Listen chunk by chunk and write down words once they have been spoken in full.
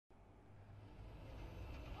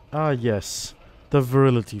Ah, yes. The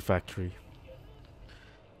Virility factory.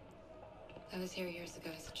 I was here years ago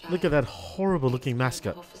as a child. Look at that horrible looking The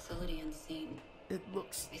mascot. whole facility unseen. It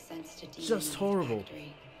looks I sensed a demon just in the horrible.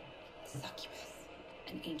 factory. Succubus,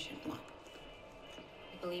 an ancient one.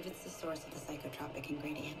 I believe it's the source of the psychotropic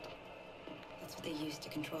ingredient. That's what they use to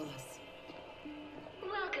control us.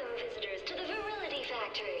 Welcome, visitors, to the Virility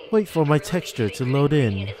Factory. Wait for my texture to load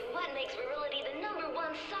in. Is what makes Virility the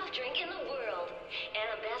 #1 soft drink in the world.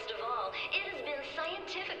 And best of all, it has been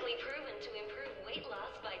scientifically proven to improve weight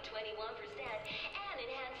loss by 21% and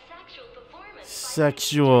enhance sexual performance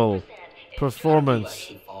Sexual by 50%. performance.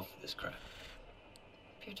 Actually fall for this crap.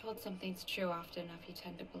 If you're told something's true often enough, you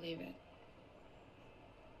tend to believe it.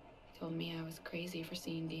 They told me I was crazy for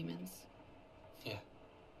seeing demons. Yeah.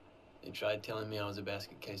 They tried telling me I was a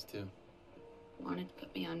basket case too. Wanted to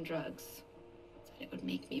put me on drugs. Said it would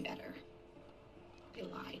make me better. They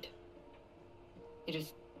lied. They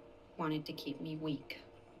just wanted to keep me weak.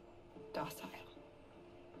 Docile.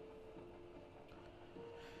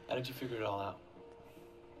 How did you figure it all out?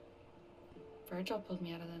 Vergil pulled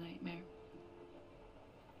me out of the nightmare.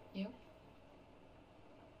 You?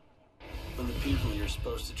 When the people you're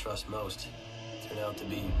supposed to trust most turn out to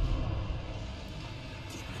be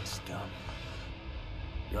demon scum.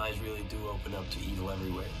 Your eyes really do open up to evil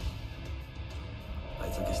everywhere. I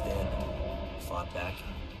took a stand, fought back,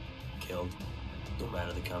 killed, no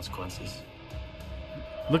matter the consequences.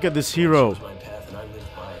 Look at this hero. Chose my path and I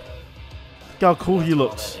lived by it. Look how cool he After all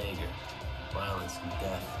looks. that anger, violence, and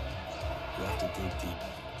death, you have to dig deep.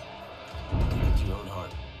 Dig into your own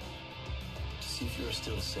heart. To see if you're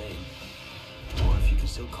still sane. Or if you can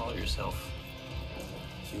still call yourself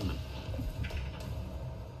human.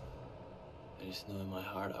 I just knew in my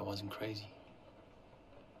heart I wasn't crazy.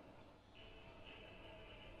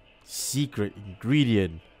 Secret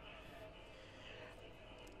ingredient.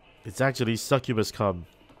 It's actually succubus cum.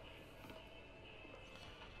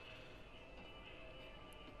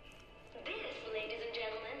 This, ladies and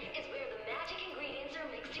gentlemen, is where the magic ingredients are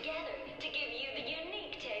mixed together to give you the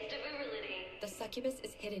unique taste of Virility. The succubus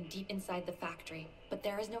is hidden deep inside the factory, but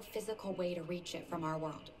there is no physical way to reach it from our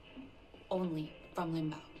world. Only from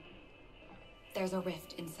Limbo. There's a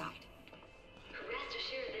rift inside. Rest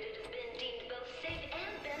assured that it has been deemed both safe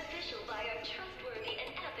and beneficial by our trustworthy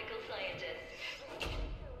and ethical scientists.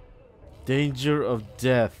 Danger of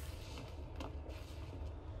death.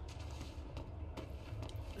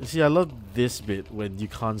 You see, I love this bit when you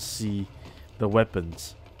can't see the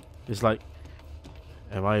weapons. It's like,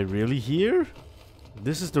 am I really here?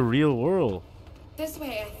 This is the real world. This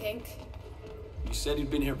way, I think. You said you'd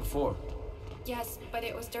been here before. Yes, but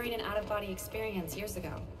it was during an out-of-body experience years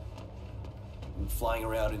ago. Been flying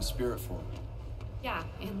around in spirit form. Yeah,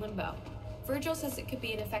 in Limbo. Vergil says it could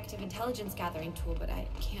be an effective intelligence gathering tool, but I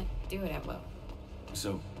can't do it at will.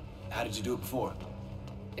 So, how did you do it before?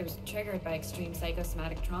 It was triggered by extreme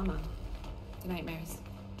psychosomatic trauma. The nightmares.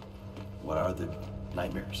 What are the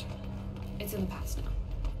nightmares? It's in the past now.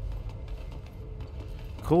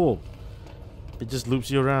 Cool. It just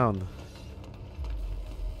loops you around.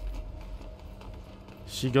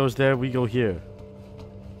 She goes there, we go here.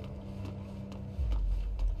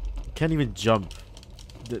 Can't even jump.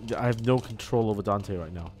 I have no control over Dante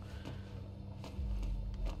right now.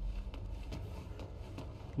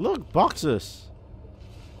 Look, boxes.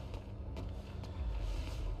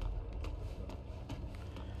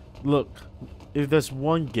 Look, if there's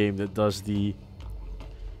one game that does the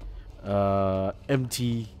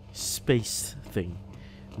empty space thing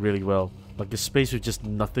really well, like a space with just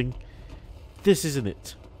nothing, this isn't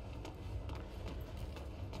it.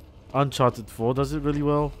 Uncharted 4 does it really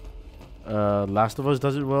well. Last of Us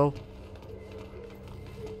does it well.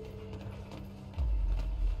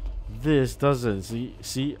 This doesn't.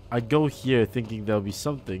 See, I go here thinking there'll be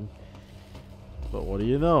something, but what do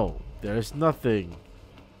you know? There's nothing.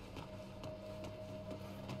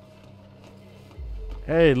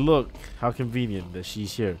 Hey, look how convenient that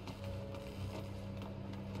she's here.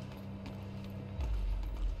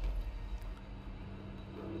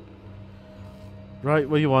 Right,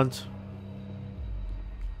 what do you want?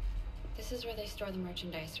 This is where they store the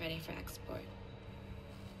merchandise ready for export.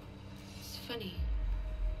 It's funny.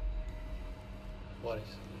 What is?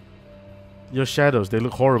 Your shadows, they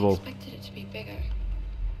look I horrible. expected it to be bigger.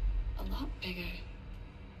 A lot bigger.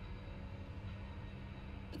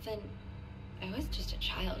 But then, I was just a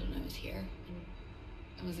child when I was here,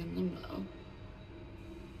 and I was in Limbo.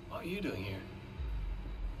 What are you doing here?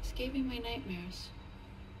 Escaping my nightmares.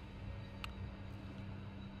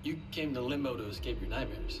 You came to Limbo to escape your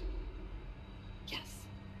nightmares. Yes.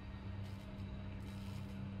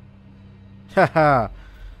 Haha.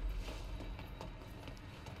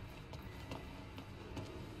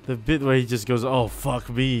 The bit where he just goes, "Oh fuck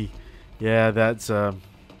me," yeah, that's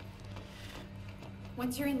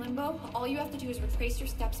Once you're in limbo, all you have to do is retrace your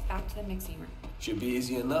steps back to the mixing room. Should be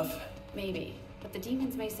easy enough. Maybe, but the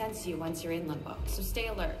demons may sense you once you're in limbo, so stay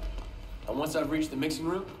alert. And once I've reached the mixing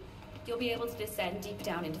room, You'll be able to descend deep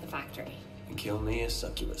down into the factory. and kill me a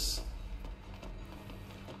succubus.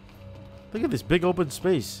 look at this big open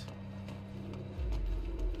space.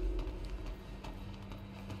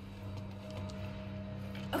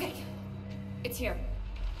 Okay, it's here.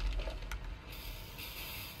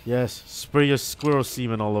 Yes, spray your squirrel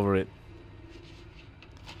semen all over it.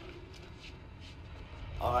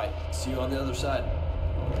 All right, see you on the other side.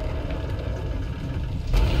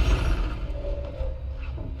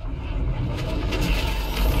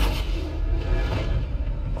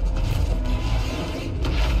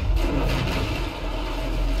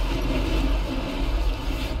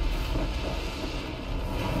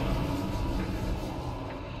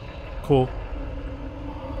 Cool.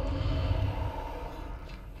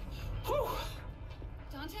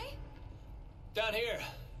 Dante? Down here.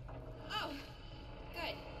 Oh,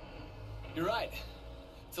 good. You're right.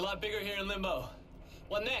 It's a lot bigger here in Limbo.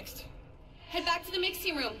 What next? Head back to the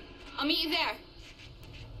mixing room. I'll meet you there.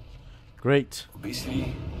 Great.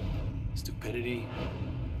 Obesity, stupidity,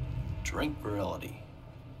 drink virility.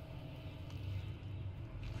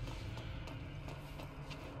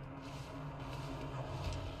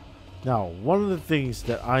 Now, one of the things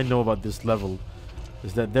that I know about this level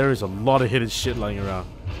is that there is a lot of hidden shit lying around.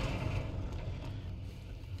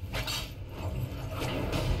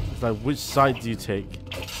 It's like, which side do you take?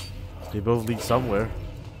 They both lead somewhere.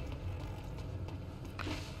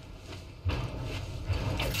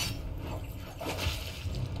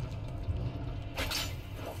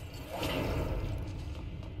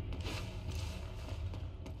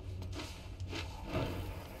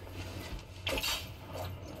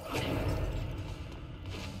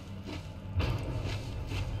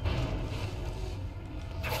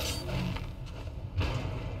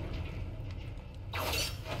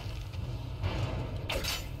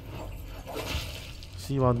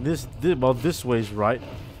 See, on this way is right.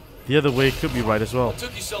 The other way could be right as well. What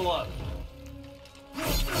took you so long?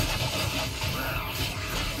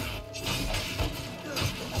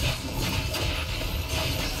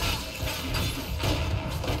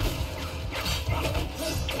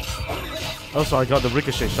 Also, I got the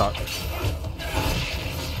ricochet shot.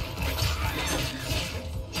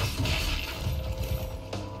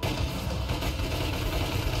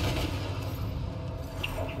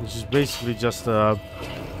 Which is basically just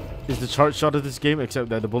is the charge shot of this game, except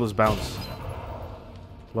that the bullets bounce.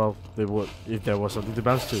 Well, they would if there was something to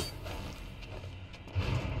bounce to.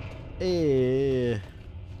 Eh.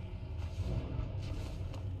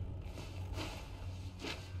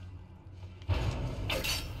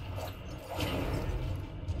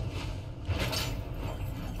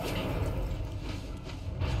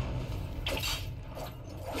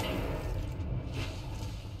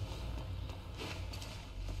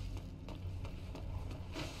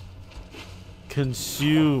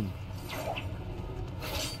 Consume.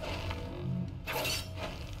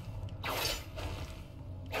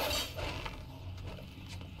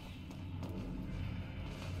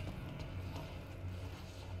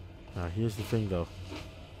 Now here's the thing though.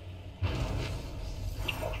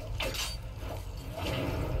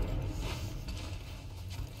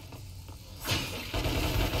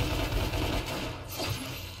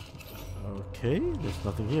 Okay, there's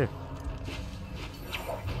nothing here.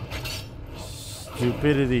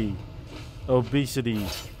 Stupidity, obesity.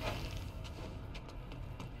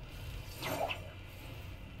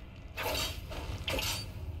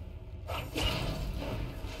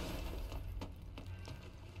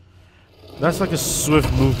 That's like a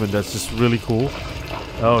swift movement that's just really cool.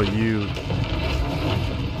 Oh, you.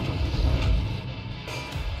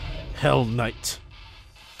 Hell Knight.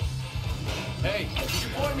 Hey, did you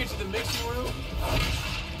point me to the mixing room?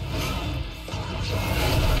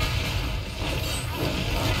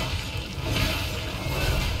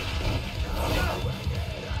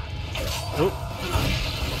 Oh.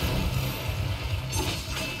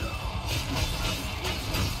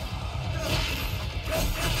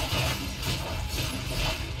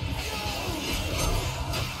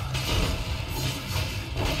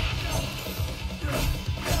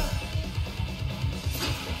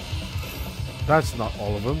 That's not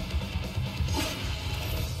all of them.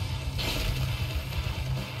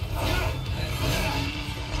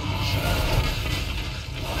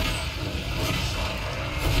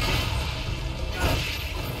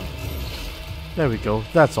 There we go.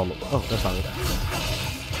 That's all of them. Oh, that's not it.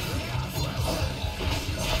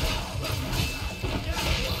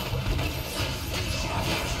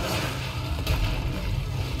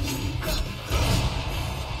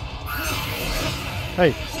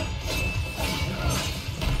 Hey.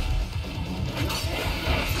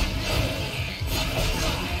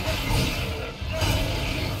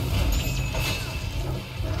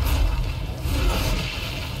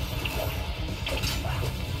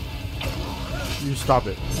 You stop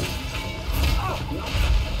it.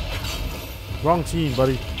 Wrong team,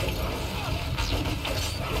 buddy.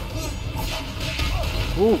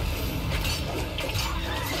 Ooh.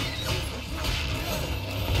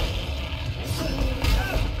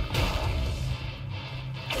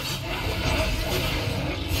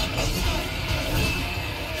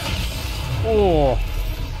 Oh.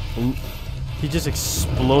 He just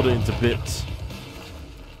exploded into bits.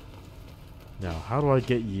 Now, how do I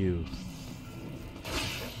get you?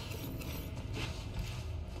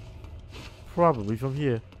 Probably from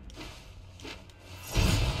here.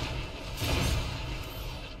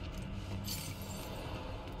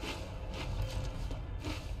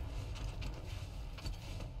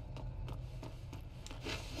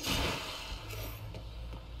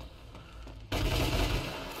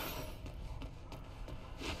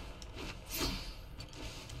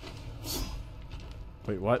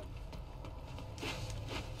 Wait, what?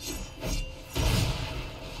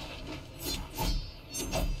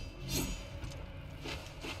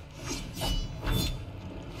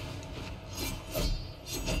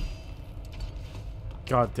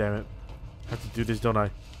 God damn it. I have to do this, don't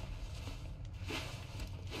I?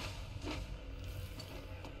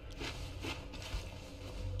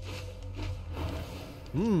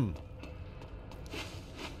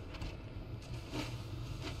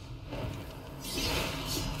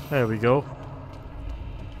 There we go.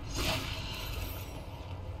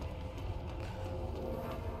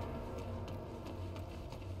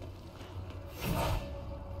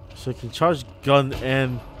 So you can charge gun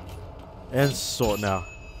and sword now.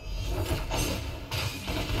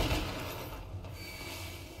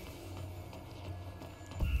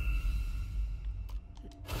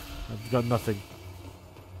 I've got nothing.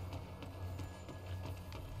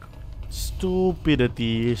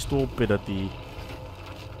 Stupidity, stupidity.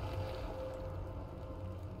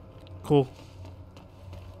 Cool.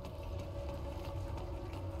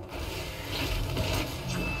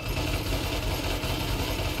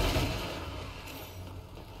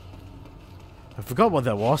 I forgot what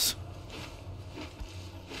that was.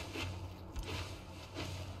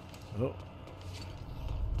 Oh.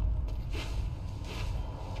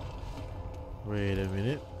 Wait a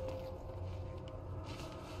minute.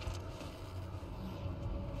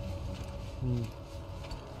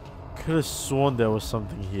 Could have sworn there was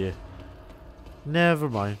something here. Never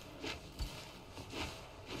mind.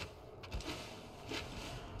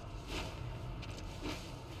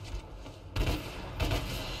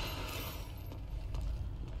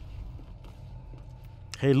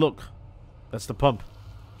 Hey, look. That's the pump.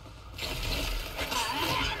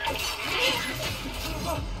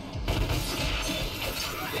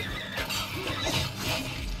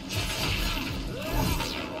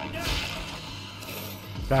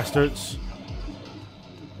 Bastards.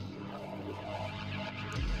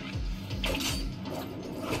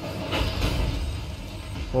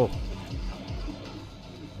 Oh.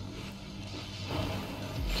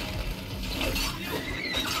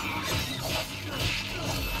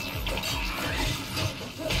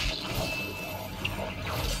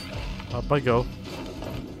 Up I go.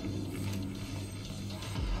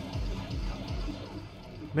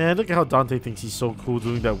 Man, look at how Dante thinks he's so cool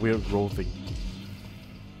doing that weird roll thing.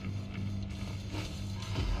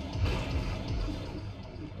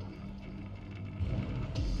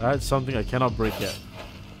 That's something I cannot break yet.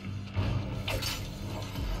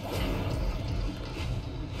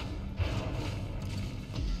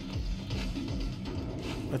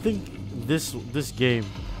 I think this game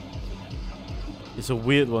is a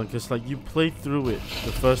weird one because like you play through it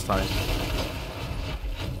the first time.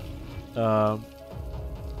 Oh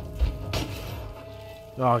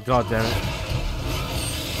god damn it.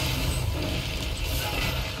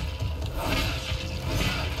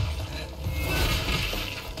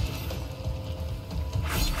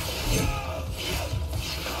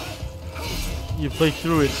 You play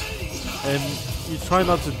through it and you try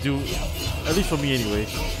not to do, at least for me anyway,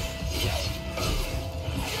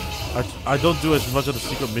 I don't do as much of the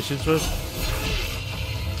secret missions first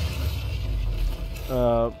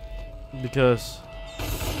because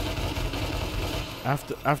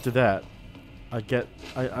after that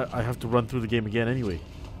I have to run through the game again anyway.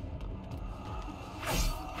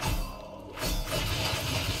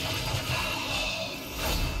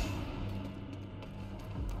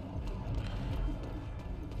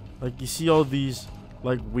 Like you see all these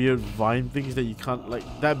like weird vine things that you can't, like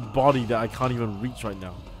that body that I can't even reach right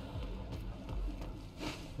now.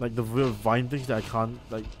 Like the weird vine things that I can't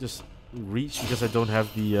like just reach because I don't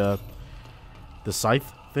have the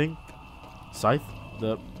scythe thing. Scythe?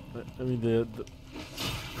 The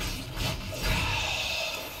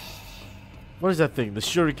what is that thing? The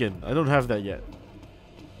shuriken. I don't have that yet.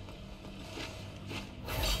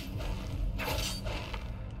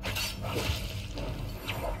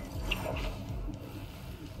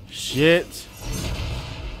 Shit.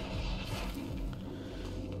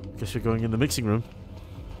 Guess we're going in the mixing room.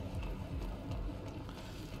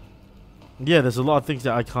 Yeah, there's a lot of things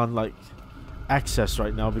that I can't like access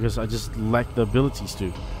right now because I just lack the abilities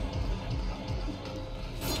to.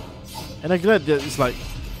 And I'm glad that it's like,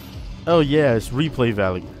 oh yeah, it's replay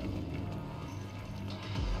value.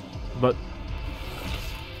 But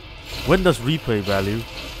when does replay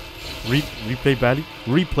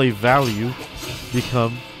value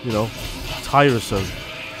become, you know, tiresome?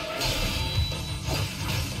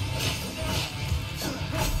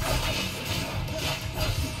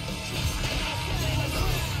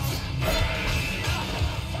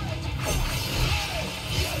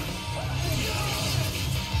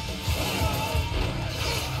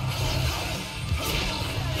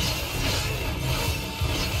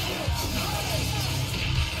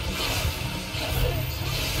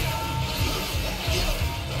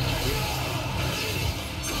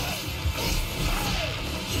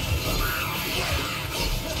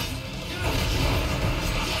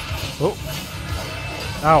 Oh.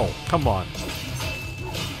 Ow, come on.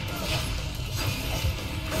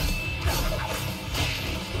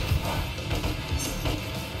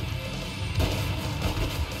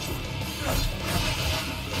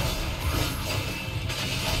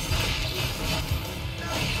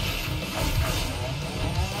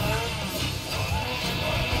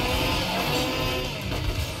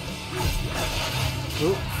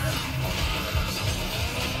 Oh.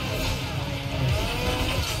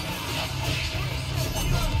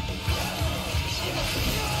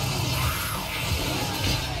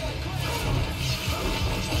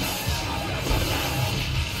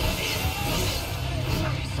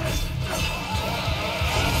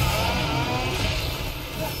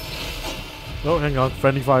 Oh, hang on.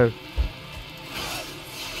 Friendly fire.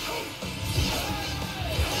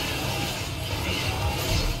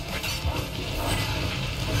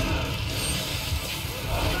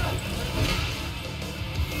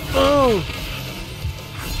 Oh!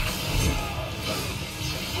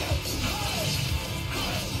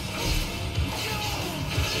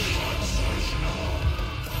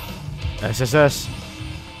 SSS.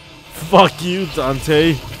 Fuck you,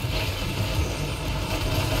 Dante.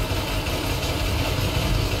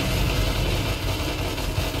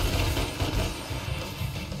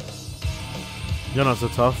 You're not so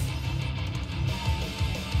tough.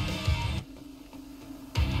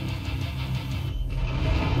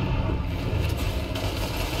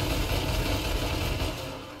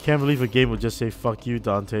 Can't believe a game would just say fuck you,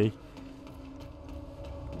 Dante.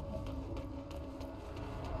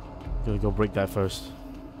 Gonna go break that first.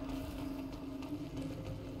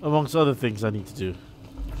 Amongst other things I need to do.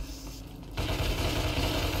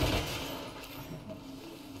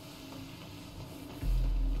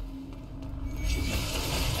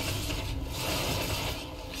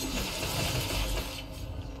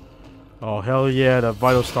 Oh hell yeah, that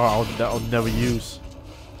vital star that I'll never use.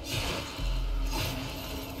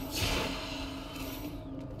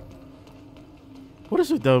 What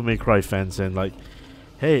is with Devil May Cry fans saying like,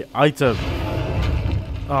 hey, item.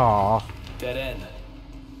 Aww. Dead end.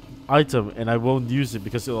 Item, and I won't use it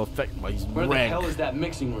because it'll affect my Where rank. the hell is that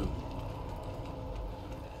mixing room?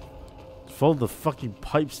 Follow the fucking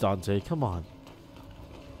pipes, Dante. Come on.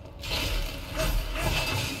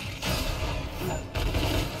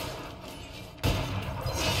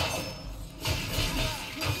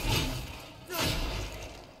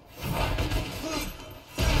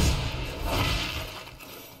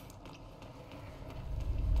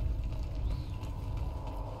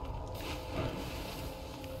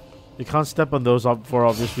 You can't step on those for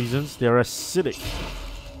obvious reasons. They're acidic.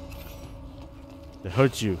 They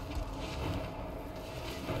hurt you.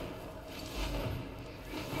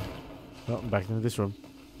 Oh, I'm back into this room.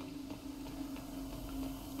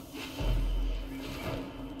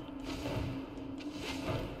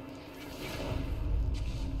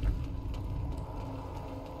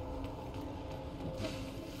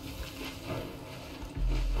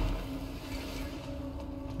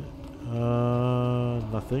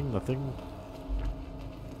 Nothing.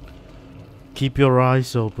 Keep your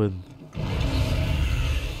eyes open.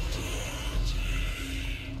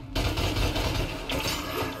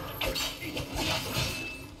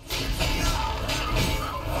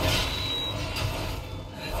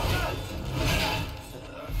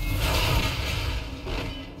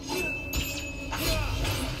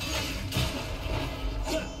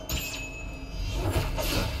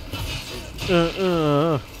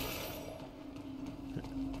 I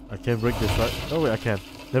can't break this, right? Oh wait, I can.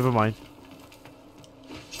 Never mind.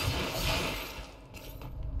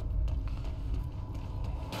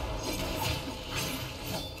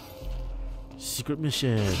 Secret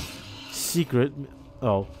mission.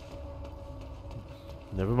 Oh.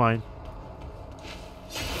 Never mind.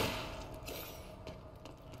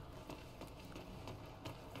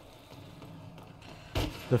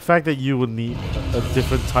 The fact that you would need a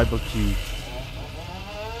different type of key.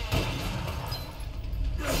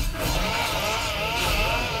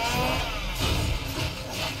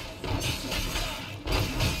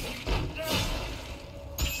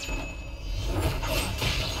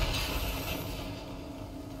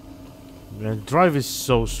 Man, drive is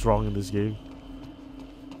so strong in this game.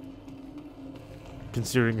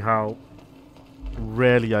 Considering how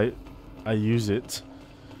rarely I use it.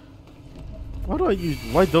 Why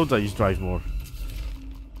don't I use drive more?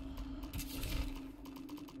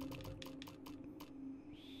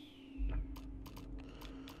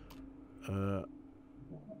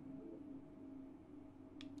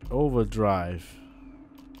 Overdrive.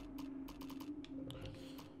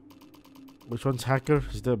 Which one's hacker?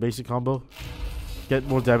 Is that a basic combo? Get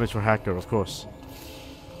more damage for hacker, of course.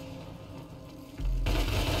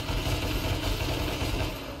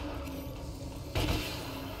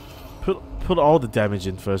 Put all the damage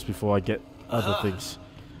in first before I get other things.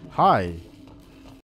 Hi.